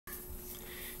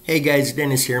Hey guys,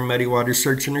 Dennis here, Muddy Water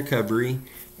Search and Recovery,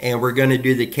 and we're going to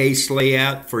do the case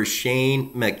layout for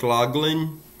Shane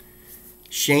McLaughlin.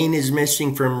 Shane is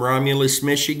missing from Romulus,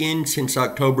 Michigan since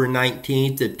October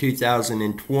 19th of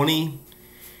 2020.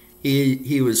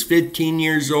 He was 15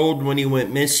 years old when he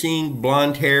went missing,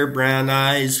 blonde hair, brown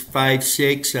eyes,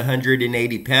 5'6",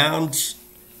 180 pounds.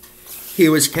 He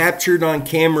was captured on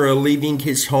camera leaving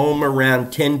his home around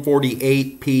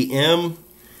 10:48 p.m.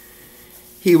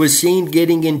 He was seen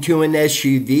getting into an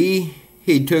SUV.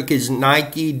 He took his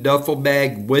Nike duffel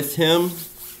bag with him.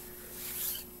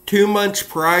 2 months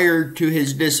prior to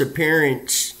his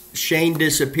disappearance, Shane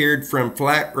disappeared from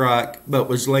Flat Rock but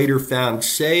was later found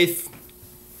safe.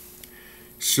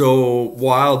 So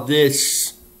while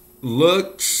this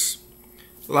looks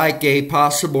like a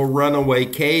possible runaway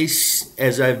case,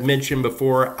 as I've mentioned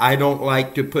before, I don't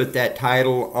like to put that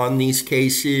title on these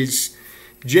cases,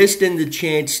 just in the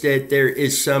chance that there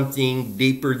is something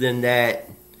deeper than that,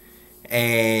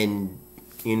 and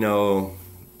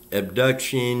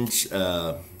abductions,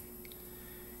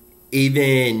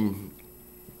 even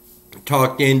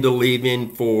talked into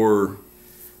leaving for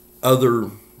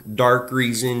other dark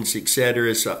reasons,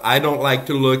 etc. So I don't like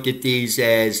to look at these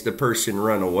as the person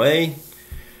run away.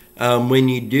 When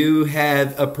you do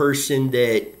have a person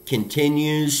that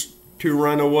continues to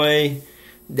run away,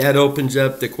 that opens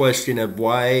up the question of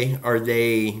why are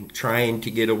they trying to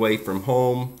get away from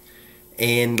home.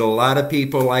 And a lot of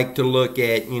people like to look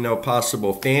at,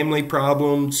 possible family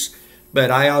problems.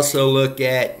 But I also look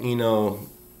at,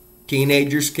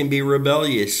 teenagers can be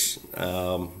rebellious.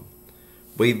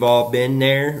 We've all been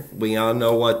there. We all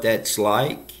know what that's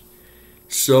like.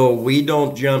 So we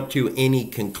don't jump to any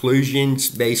conclusions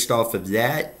based off of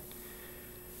that.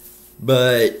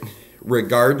 But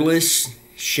regardless,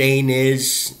 Shane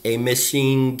is a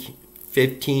missing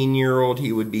 15-year-old.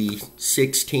 He would be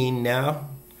 16 now.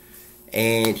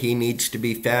 And he needs to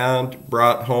be found,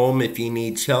 brought home. If he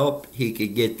needs help, he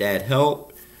could get that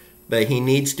help. But he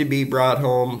needs to be brought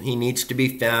home. He needs to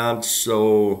be found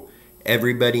so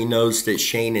everybody knows that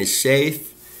Shane is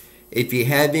safe. If you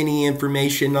have any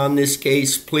information on this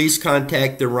case, please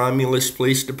contact the Romulus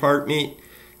Police Department,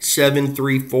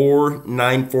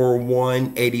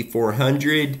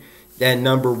 734-941-8400. That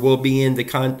number will be in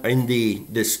the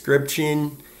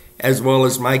description, as well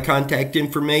as my contact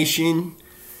information.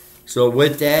 So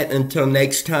with that, until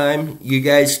next time, you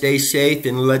guys stay safe,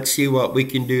 and let's see what we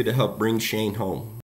can do to help bring Shane home.